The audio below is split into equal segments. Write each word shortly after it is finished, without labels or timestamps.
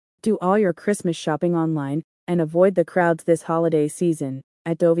Do all your Christmas shopping online and avoid the crowds this holiday season.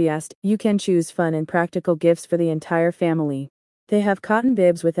 At Doviast, you can choose fun and practical gifts for the entire family. They have cotton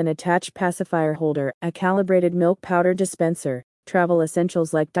bibs with an attached pacifier holder, a calibrated milk powder dispenser, travel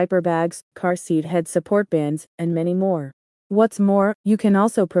essentials like diaper bags, car seat head support bands, and many more. What's more, you can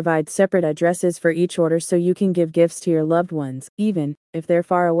also provide separate addresses for each order so you can give gifts to your loved ones, even if they're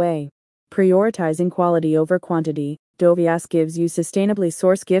far away. Prioritizing quality over quantity, Doviast gives you sustainably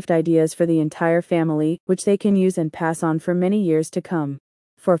sourced gift ideas for the entire family, which they can use and pass on for many years to come.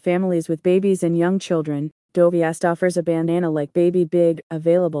 For families with babies and young children, Doviast offers a banana-like Baby Big,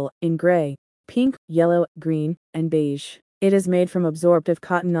 available in gray, pink, yellow, green, and beige. It is made from absorptive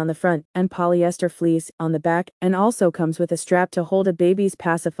cotton on the front and polyester fleece on the back, and also comes with a strap to hold a baby's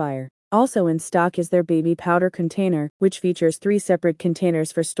pacifier. Also in stock is their baby powder container, which features 3 separate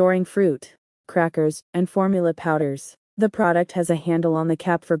containers for storing fruit, crackers, and formula powders. The product has a handle on the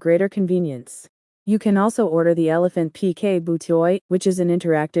cap for greater convenience. You can also order the Elephant Peekaboo toy, which is an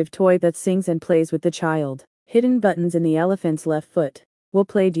interactive toy that sings and plays with the child. Hidden buttons in the elephant's left foot will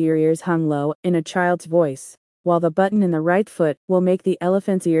play "Do Your Ears Hung Low" in a child's voice, while the button in the right foot will make the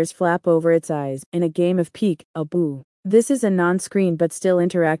elephant's ears flap over its eyes in a game of peek-a-boo. This is a non-screen but still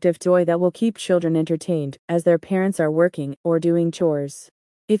interactive toy that will keep children entertained as their parents are working or doing chores.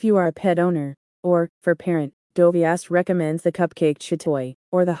 If you are a pet owner, or, for parent, Doviast recommends the Cupcake Chew toy,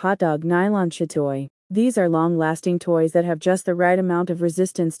 or the Hot Dog Nylon Chew toy. These are long-lasting toys that have just the right amount of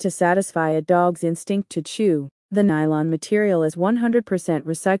resistance to satisfy a dog's instinct to chew. The nylon material is 100%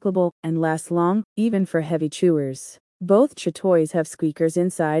 recyclable and lasts long, even for heavy chewers. Both chew toys have squeakers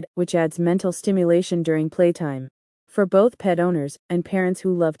inside, which adds mental stimulation during playtime. For both pet owners and parents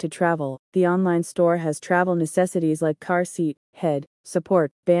who love to travel, the online store has travel necessities like car seat, head,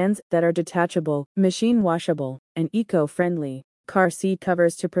 support bands that are detachable, machine washable, and eco-friendly. Car seat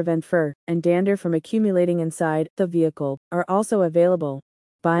covers to prevent fur and dander from accumulating inside the vehicle are also available.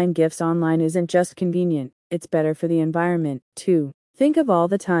 Buying gifts online isn't just convenient, it's better for the environment, too. Think of all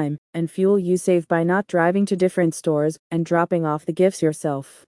the time and fuel you save by not driving to different stores and dropping off the gifts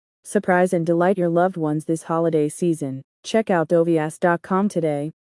yourself. Surprise and delight your loved ones this holiday season. Check out Doviast.com today.